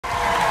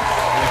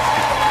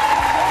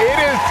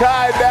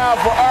time now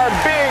for our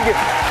big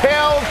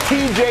Tell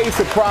TJ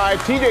surprise.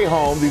 TJ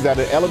Holmes, he's at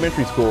an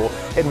elementary school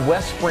in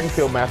West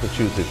Springfield,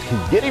 Massachusetts.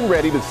 He's getting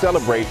ready to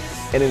celebrate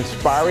an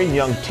inspiring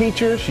young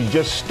teacher. She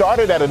just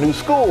started at a new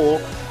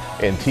school.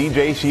 And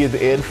TJ, she is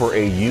in for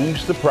a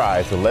huge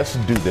surprise. So let's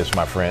do this,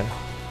 my friend.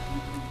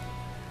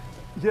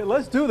 Yeah,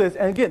 let's do this.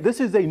 And again, this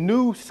is a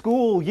new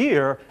school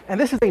year, and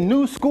this is a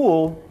new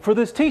school for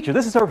this teacher.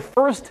 This is her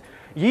first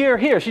year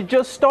here. She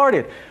just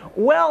started.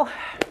 Well,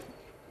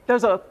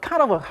 there's a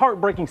kind of a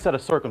heartbreaking set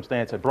of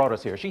circumstances that brought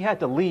us here. She had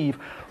to leave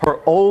her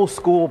old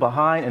school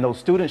behind and those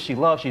students she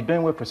loved, she'd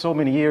been with for so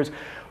many years.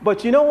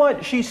 But you know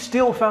what? She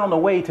still found a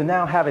way to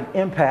now have an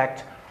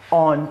impact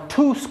on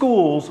 2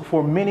 schools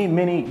for many,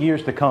 many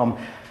years to come.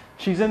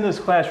 She's in this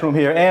classroom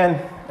here, and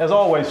as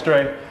always,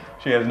 Stray,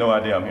 she has no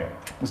idea I'm here.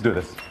 Let's do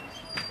this.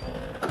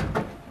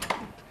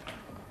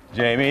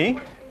 Jamie.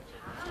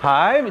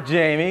 Hi,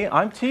 Jamie.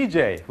 I'm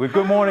TJ with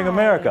Good Morning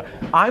America.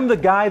 I'm the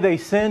guy they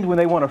send when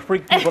they want to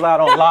freak people out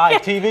on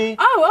live TV.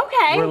 Oh,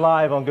 okay. We're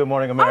live on Good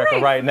Morning America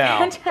right now.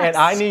 Fantastic. And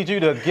I need you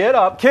to get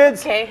up.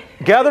 Kids, okay.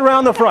 Gather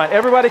around the front.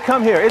 Everybody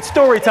come here. It's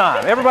story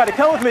time. Everybody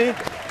come with me.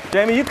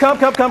 Jamie, you come.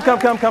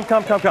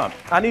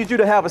 I need you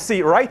to have a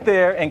seat right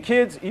there. And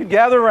kids, you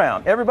gather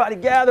around. Everybody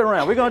gather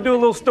around. We're going to do a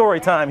little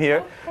story time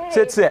here.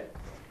 Okay. Sit.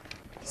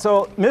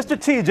 So Mr.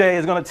 TJ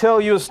is going to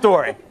tell you a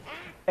story.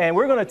 And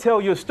we're going to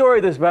tell you a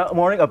story this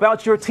morning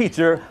about your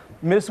teacher,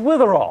 Miss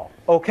Wetherell.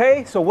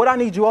 Okay? So what I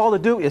need you all to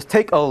do is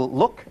take a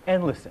look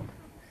and listen.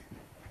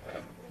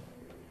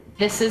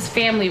 This is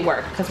family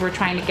work because we're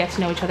trying to get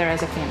to know each other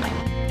as a family.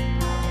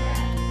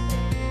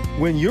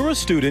 When you're a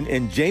student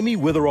in Jami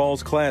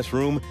Wetherell's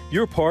classroom,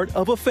 you're part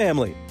of a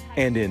family.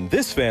 And in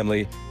this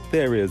family,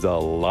 there is a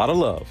lot of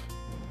love.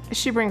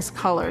 She brings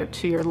color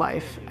to your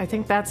life. I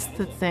think that's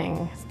the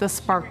thing, the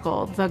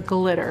sparkle, the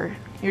glitter.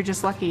 You're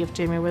just lucky if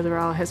Jami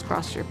Wetherell has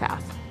crossed your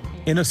path.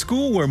 In a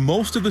school where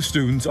most of the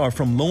students are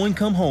from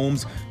low-income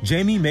homes,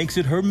 Jami makes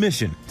it her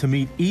mission to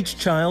meet each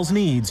child's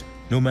needs,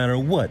 no matter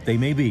what they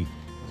may be.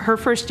 Her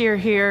first year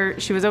here,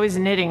 she was always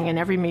knitting in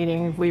every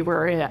meeting we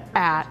were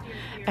at,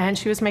 and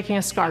she was making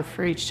a scarf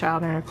for each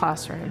child in her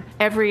classroom.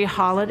 Every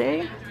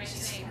holiday,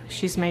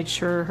 she's made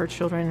sure her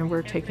children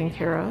were taken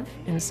care of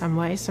in some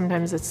way.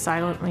 Sometimes it's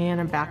silently in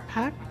a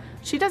backpack.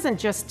 She doesn't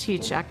just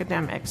teach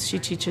academics. She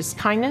teaches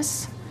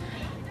kindness,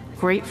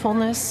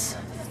 gratefulness,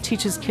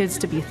 teaches kids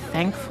to be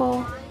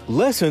thankful.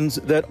 Lessons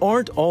that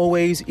aren't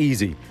always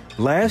easy.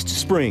 Last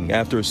spring,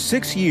 after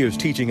 6 years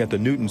teaching at the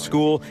Newton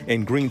School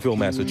in Greenfield,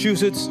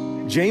 Massachusetts,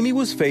 Jami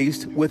was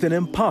faced with an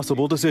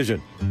impossible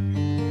decision.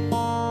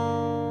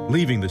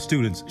 Leaving the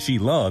students she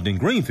loved in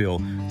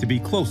Greenfield to be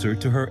closer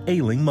to her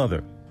ailing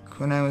mother.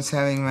 When I was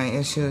having my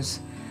issues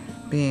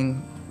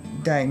being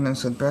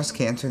diagnosed with breast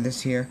cancer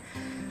this year,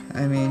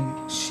 I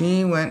mean,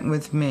 she went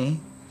with me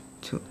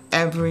to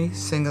every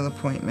single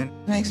appointment.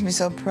 It makes me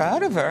so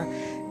proud of her,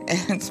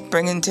 and it's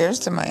bringing tears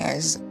to my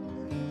eyes.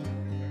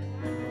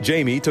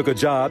 Jami took a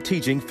job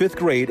teaching 5th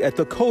grade at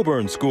the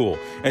Coburn School,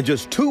 and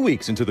just 2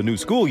 weeks into the new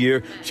school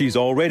year, she's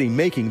already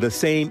making the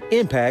same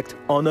impact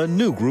on a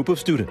new group of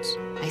students.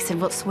 I said,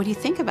 well, so what do you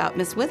think about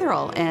Miss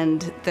Wetherell?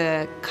 And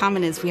the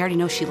comment is, we already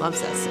know she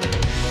loves us.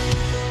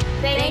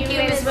 Thank you,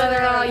 Miss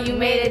Wetherell. You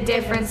made a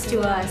difference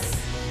to us.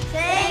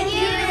 Thank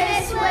you,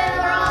 Miss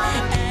Wetherell.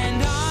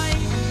 And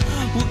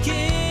I will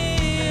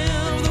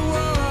give the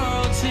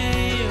world to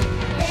you.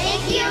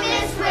 Thank you,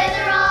 Miss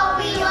Wetherell.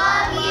 We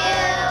love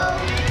you.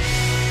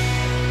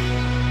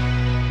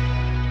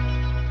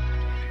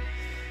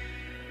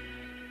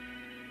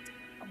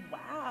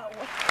 Wow.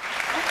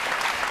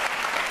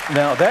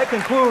 Now that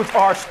concludes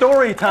our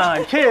story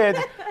time, kids.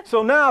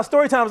 So now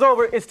story time is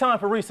over. It's time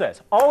for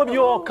recess. All of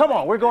you all, come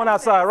on. We're going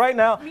outside right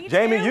now.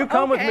 Jamie, you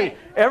come with me.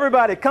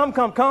 Everybody, come.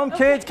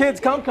 Kids,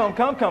 come.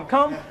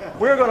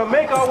 We're going to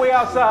make our way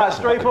outside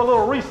straight for a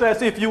little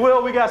recess, if you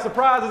will. We got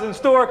surprises in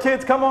store.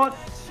 Kids, come on.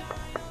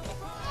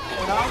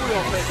 And I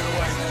will take it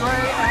away.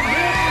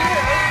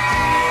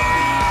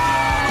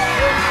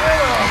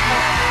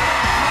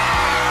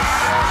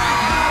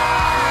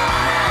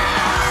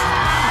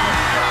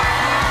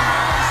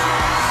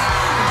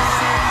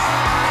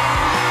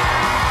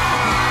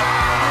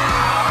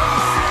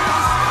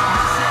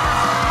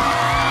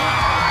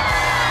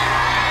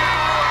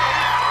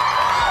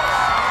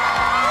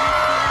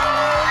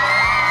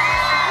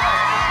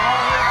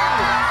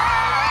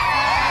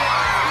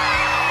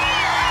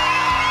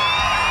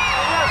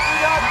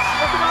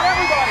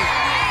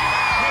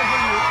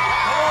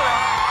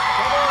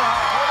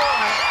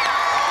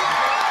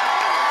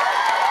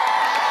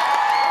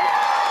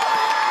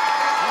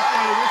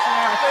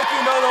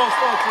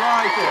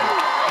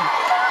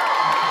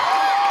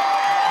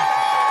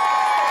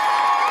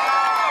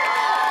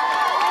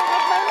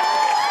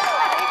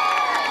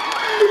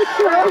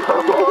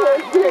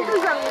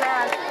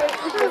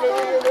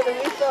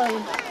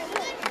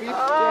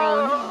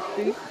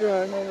 Be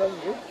strong. I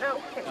love you.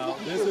 Now,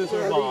 this is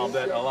her mom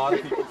that a lot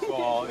of people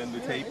saw in the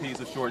tape piece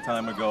a short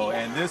time ago.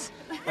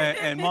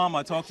 And Mom,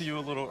 I talked to you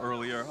a little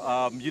earlier.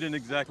 You didn't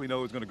exactly know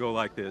it was going to go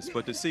like this,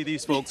 but to see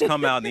these folks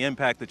come out and the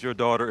impact that your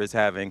daughter is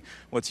having,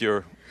 what's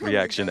your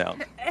reaction now?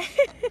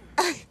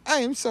 I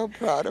am so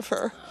proud of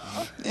her.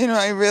 You know,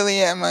 I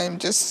really am. I'm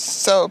just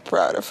so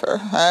proud of her.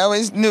 I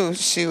always knew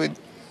she would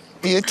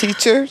be a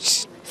teacher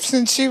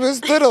since she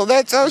was little.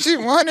 That's all she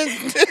wanted.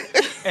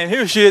 And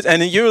here she is,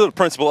 and you're the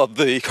principal of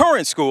the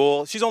current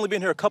school. She's only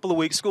been here a couple of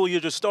weeks. School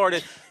year just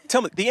started.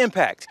 Tell me the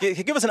impact.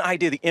 Give us an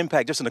idea of the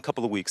impact just in a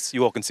couple of weeks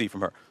you all can see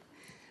from her.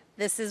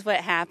 This is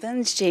what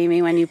happens,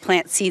 Jamie, when you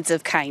plant seeds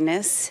of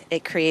kindness.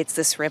 It creates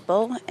this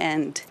ripple,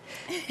 and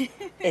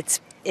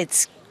it's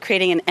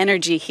creating an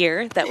energy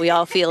here that we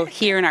all feel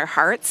here in our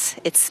hearts.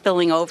 It's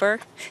spilling over.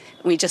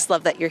 We just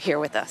love that you're here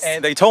with us.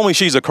 And they told me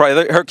she's a cry.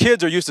 Her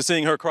kids are used to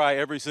seeing her cry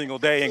every single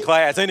day in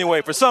class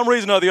anyway, for some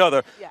reason or the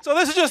other. Yeah. So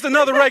this is just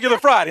another regular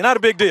Friday, not a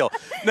big deal.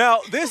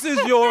 Now, this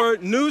is your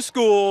new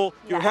school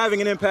you're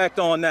having an impact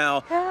on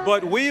now,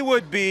 but we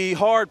would be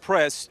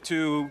hard-pressed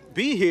to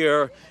be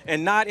here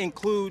and not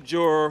include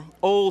your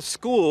old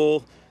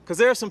school, because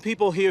there are some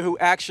people here who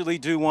actually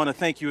do want to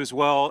thank you as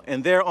well,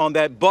 and they're on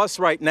that bus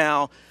right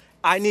now.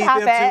 I need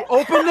them to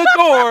open the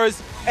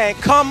doors and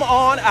come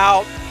on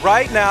out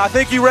right now. I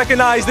think you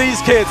recognize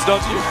these kids,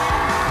 don't you?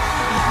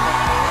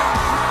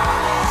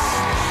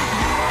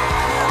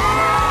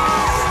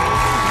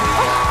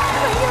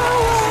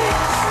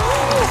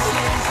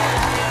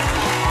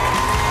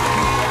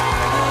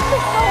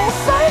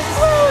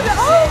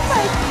 Oh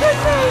my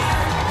goodness!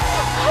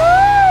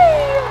 Hi!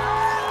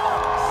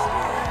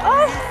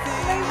 Oh,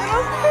 my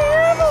little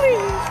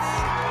family!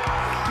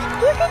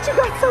 Look at you,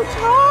 got so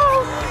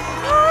tall!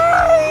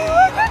 Hi,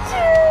 look at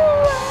you!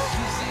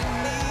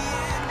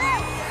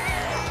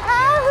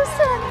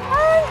 Allison,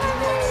 hi,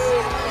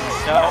 honey!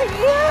 Now,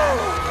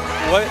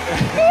 what?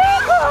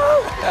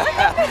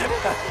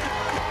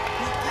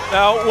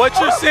 Now, what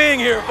you're seeing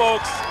here,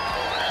 folks,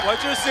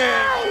 what you're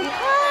seeing,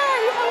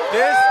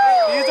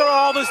 these are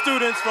all the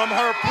students from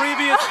her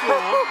previous school.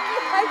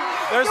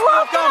 They're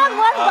still coming.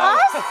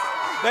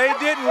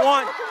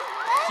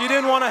 She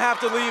didn't want to have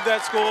to leave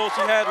that school.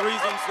 She had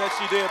reasons that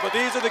she did, but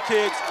these are the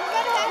kids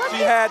she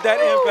had that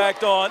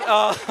impact on.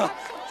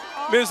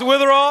 Ms.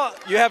 Wetherell,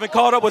 you haven't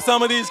caught up with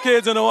some of these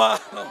kids in a while.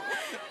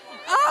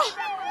 Oh,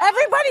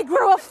 everybody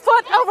grew a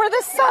foot over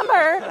the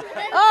summer.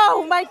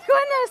 Oh my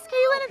goodness,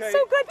 Keelan, it's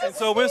so good to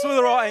see you. So Ms.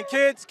 Wetherell, and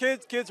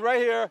kids right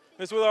here,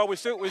 Ms. Wetherell,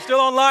 we're still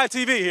on live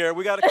TV here.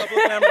 We got a couple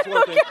of cameras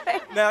working. Okay.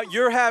 Now,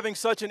 you're having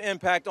such an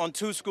impact on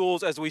two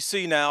schools as we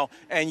see now,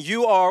 and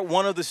you are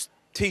one of the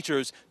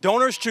teachers.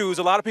 Donors Choose,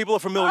 a lot of people are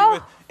familiar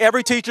with.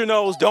 Every teacher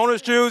knows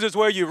Donors Choose is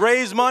where you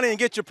raise money and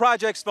get your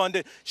projects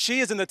funded. She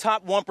is in the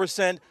top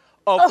 1%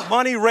 of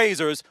money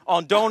raisers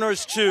on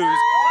Donors Choose, and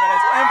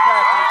has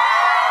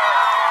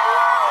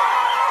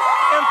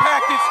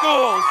impacted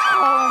schools.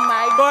 Oh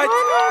my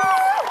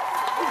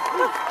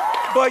goodness.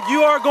 But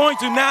you are going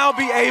to now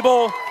be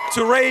able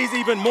to raise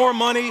even more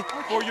money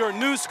for your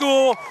new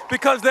school,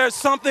 because there's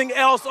something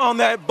else on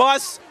that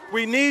bus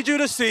we need you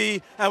to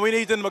see, and we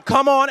need them to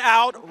come on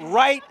out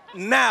right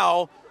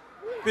now,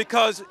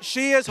 because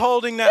she is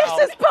holding now.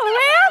 This is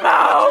Palermo!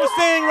 What you're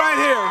seeing right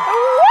here.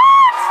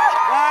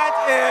 What?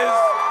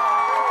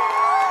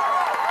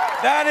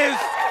 That is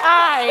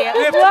I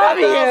love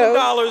you.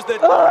 $50,000 that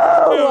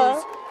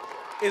Choose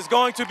is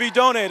going to be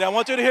donated. I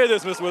want you to hear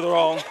this, Ms.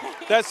 Wetherell.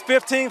 That's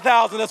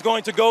 $15,000 that's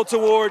going to go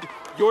toward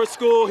your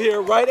school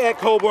here right at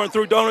Coburn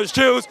through Donors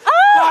Choose.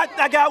 But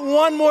I got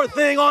one more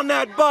thing on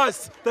that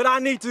bus that I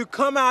need to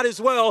come out as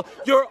well.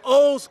 Your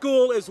old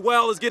school as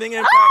well is getting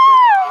impacted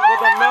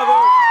with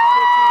another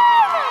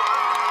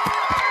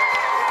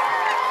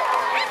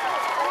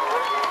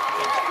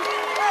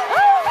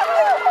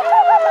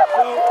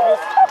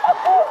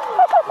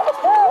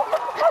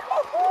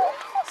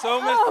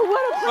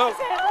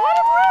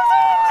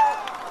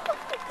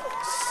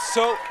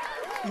So,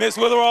 Ms.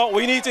 Wetherell,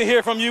 we need to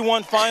hear from you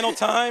one final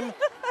time.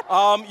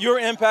 You're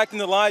impacting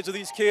the lives of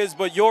these kids,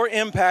 but your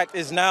impact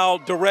is now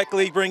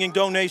directly bringing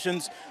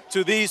donations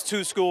to these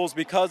two schools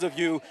because of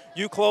you.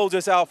 You close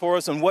this out for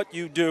us on what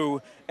you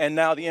do, and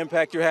now the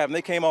impact you're having.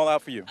 They came all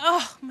out for you.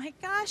 Oh my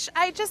gosh,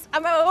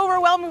 I'm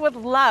overwhelmed with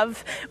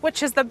love,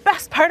 which is the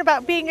best part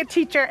about being a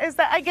teacher, is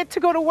that I get to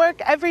go to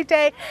work every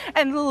day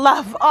and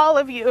love all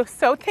of you.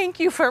 So thank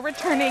you for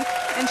returning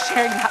and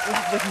sharing that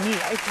love with me.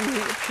 I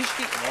really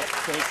appreciate it.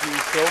 Thank you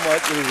so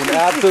much. It was an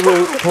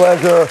absolute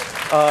pleasure.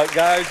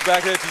 Guys,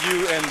 back here to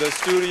you in the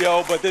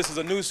studio, but this is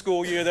a new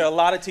school year. There are a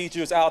lot of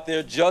teachers out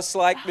there just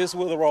like Ms.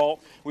 Wetherell.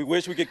 We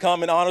wish we could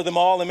come and honor them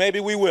all, and maybe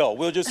we will.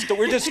 We're just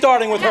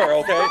starting with her,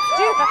 okay?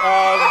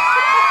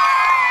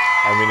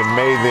 I mean,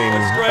 amazing,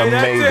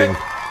 amazing.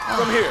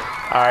 From here.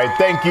 All right,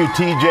 thank you,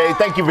 TJ.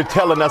 Thank you for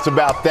telling us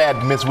about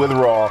that, Miss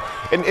Wetherell.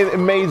 And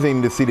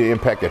amazing to see the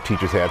impact that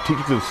teachers have.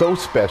 Teachers are so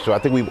special. I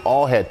think we've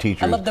all had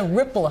teachers. I love the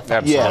ripple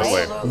effect.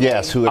 Yes,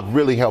 yes, who have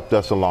really helped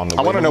us along the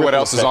way. I want to know what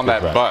else is on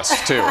that bus,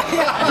 too.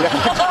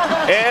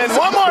 And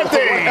one more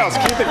thing. What else?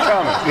 Keep it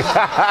coming.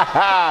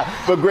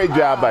 But great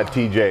job by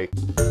TJ.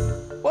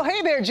 Well,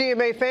 hey there,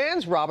 GMA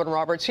fans. Robin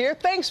Roberts here.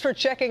 Thanks for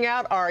checking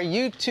out our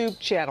YouTube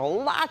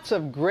channel. Lots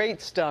of great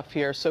stuff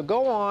here. So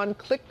go on,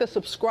 click the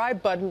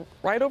subscribe button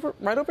right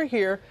over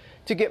here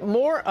to get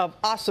more of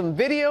awesome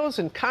videos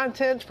and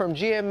content from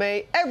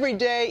GMA every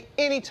day,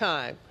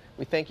 anytime.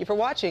 We thank you for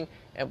watching,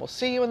 and we'll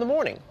see you in the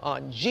morning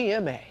on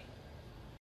GMA.